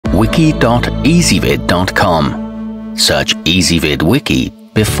wiki.ezvid.com. Search Ezvid Wiki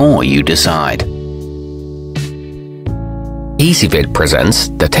before you decide. Ezvid presents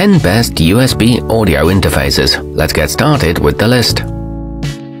the 10 best USB audio interfaces. Let's get started with the list.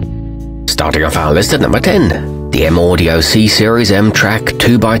 Starting off our list at number 10. The M-Audio C-Series M-Track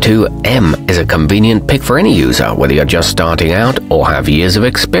 2x2M is a convenient pick for any user, whether you're just starting out or have years of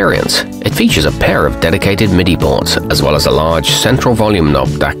experience. It features a pair of dedicated MIDI ports, as well as a large central volume knob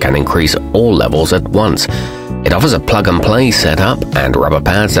that can increase all levels at once. It offers a plug-and-play setup and rubber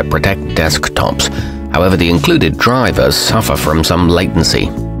pads that protect desktops. However, the included drivers suffer from some latency.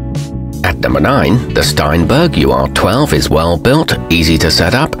 At number 9, the Steinberg UR12 is well built, easy to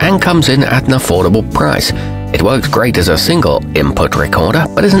set up, and comes in at an affordable price. It works great as a single input recorder,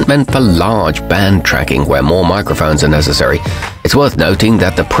 but isn't meant for large band tracking where more microphones are necessary. It's worth noting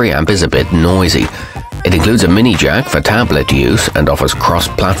that the preamp is a bit noisy. It includes a mini jack for tablet use and offers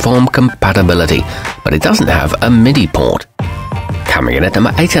cross-platform compatibility, but it doesn't have a MIDI port. Coming in at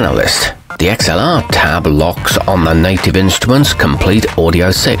number 8 on our list. The XLR tab locks on the native instrument's Komplete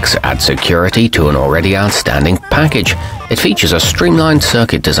Audio 6, adds security to an already outstanding package. It features a streamlined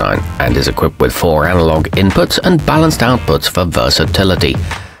circuit design and is equipped with 4 analog inputs and balanced outputs for versatility.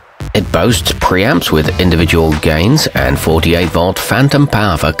 It boasts preamps with individual gains and 48-volt phantom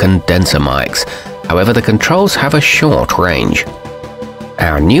power for condenser mics. However, the controls have a short range.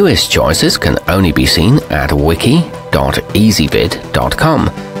 Our newest choices can only be seen at wiki.ezvid.com.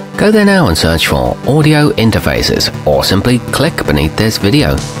 Go there now and search for audio interfaces, or simply click beneath this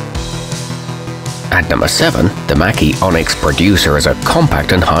video. At number 7, the Mackie Onyx Producer is a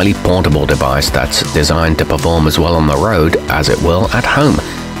compact and highly portable device that's designed to perform as well on the road as it will at home.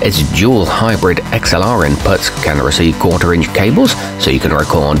 Its dual hybrid XLR inputs can receive 1/4-inch cables, so you can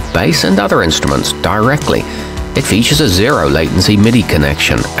record bass and other instruments directly. It features a zero latency MIDI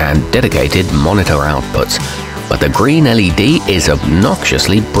connection and dedicated monitor outputs, but the green LED is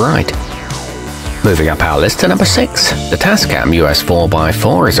obnoxiously bright. Moving up our list to number 6, the Tascam US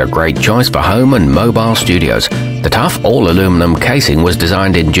 4x4 is a great choice for home and mobile studios. The tough all-aluminum casing was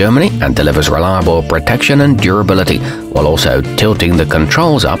designed in Germany and delivers reliable protection and durability, while also tilting the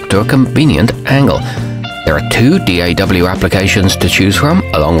controls up to a convenient angle. There are 2 DAW applications to choose from,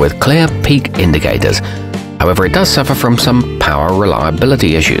 along with clear peak indicators. However, it does suffer from some power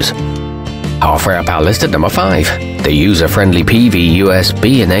reliability issues. Halfway up our list at number 5. The user-friendly peavey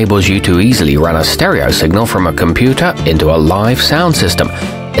USB enables you to easily run a stereo signal from a computer into a live sound system.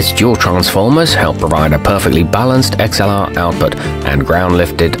 Its dual transformers help provide a perfectly balanced XLR output and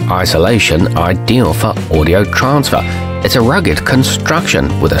ground-lifted isolation ideal for audio transfer. It's a rugged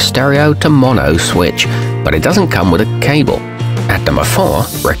construction with a stereo to mono switch, but it doesn't come with a cable. At number 4,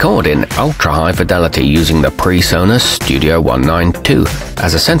 record in ultra-high fidelity using the presonus Studio 192.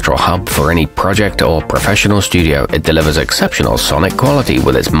 As a central hub for any project or professional studio, it delivers exceptional sonic quality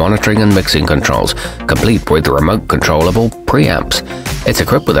with its monitoring and mixing controls, complete with remote controllable preamps. It's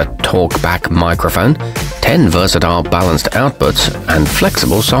equipped with a talkback microphone, 10 versatile balanced outputs, and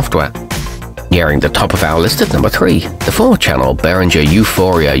flexible software. Nearing the top of our list at number 3, the 4-channel Behringer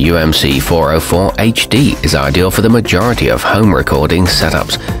u-phoria UMC 404 HD is ideal for the majority of home recording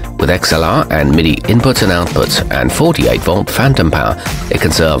setups. With XLR and MIDI inputs and outputs and 48-volt phantom power, it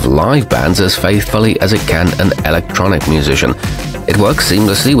can serve live bands as faithfully as it can an electronic musician. It works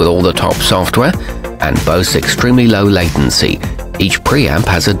seamlessly with all the top software and boasts extremely low latency. Each preamp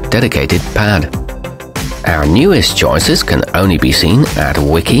has a dedicated pad. Our newest choices can only be seen at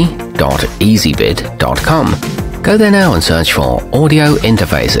wiki.ezvid.com. Go there now and search for audio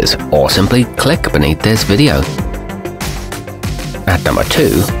interfaces, or simply click beneath this video. At number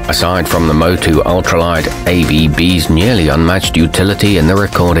 2, aside from the Motu ultralite AVB's nearly unmatched utility in the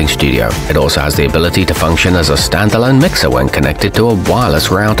recording studio, it also has the ability to function as a standalone mixer when connected to a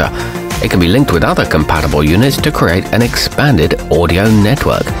wireless router. It can be linked with other compatible units to create an expanded audio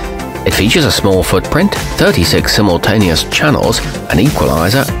network. It features a small footprint, 36 simultaneous channels, an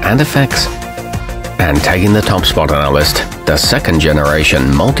equalizer, and effects. And taking the top spot on our list, the 2nd generation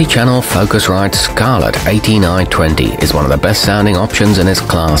multi-channel Focusrite Scarlett 18i20 is one of the best-sounding options in its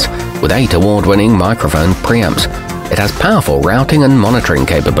class, with 8 award-winning microphone preamps. It has powerful routing and monitoring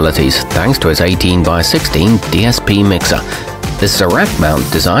capabilities thanks to its 18x16 DSP mixer. This is a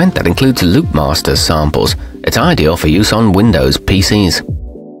rack-mount design that includes Loopmaster samples. It's ideal for use on Windows PCs.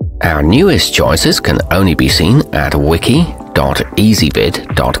 Our newest choices can only be seen at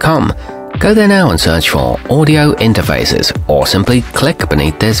wiki.ezvid.com. Go there now and search for audio interfaces, or simply click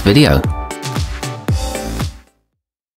beneath this video.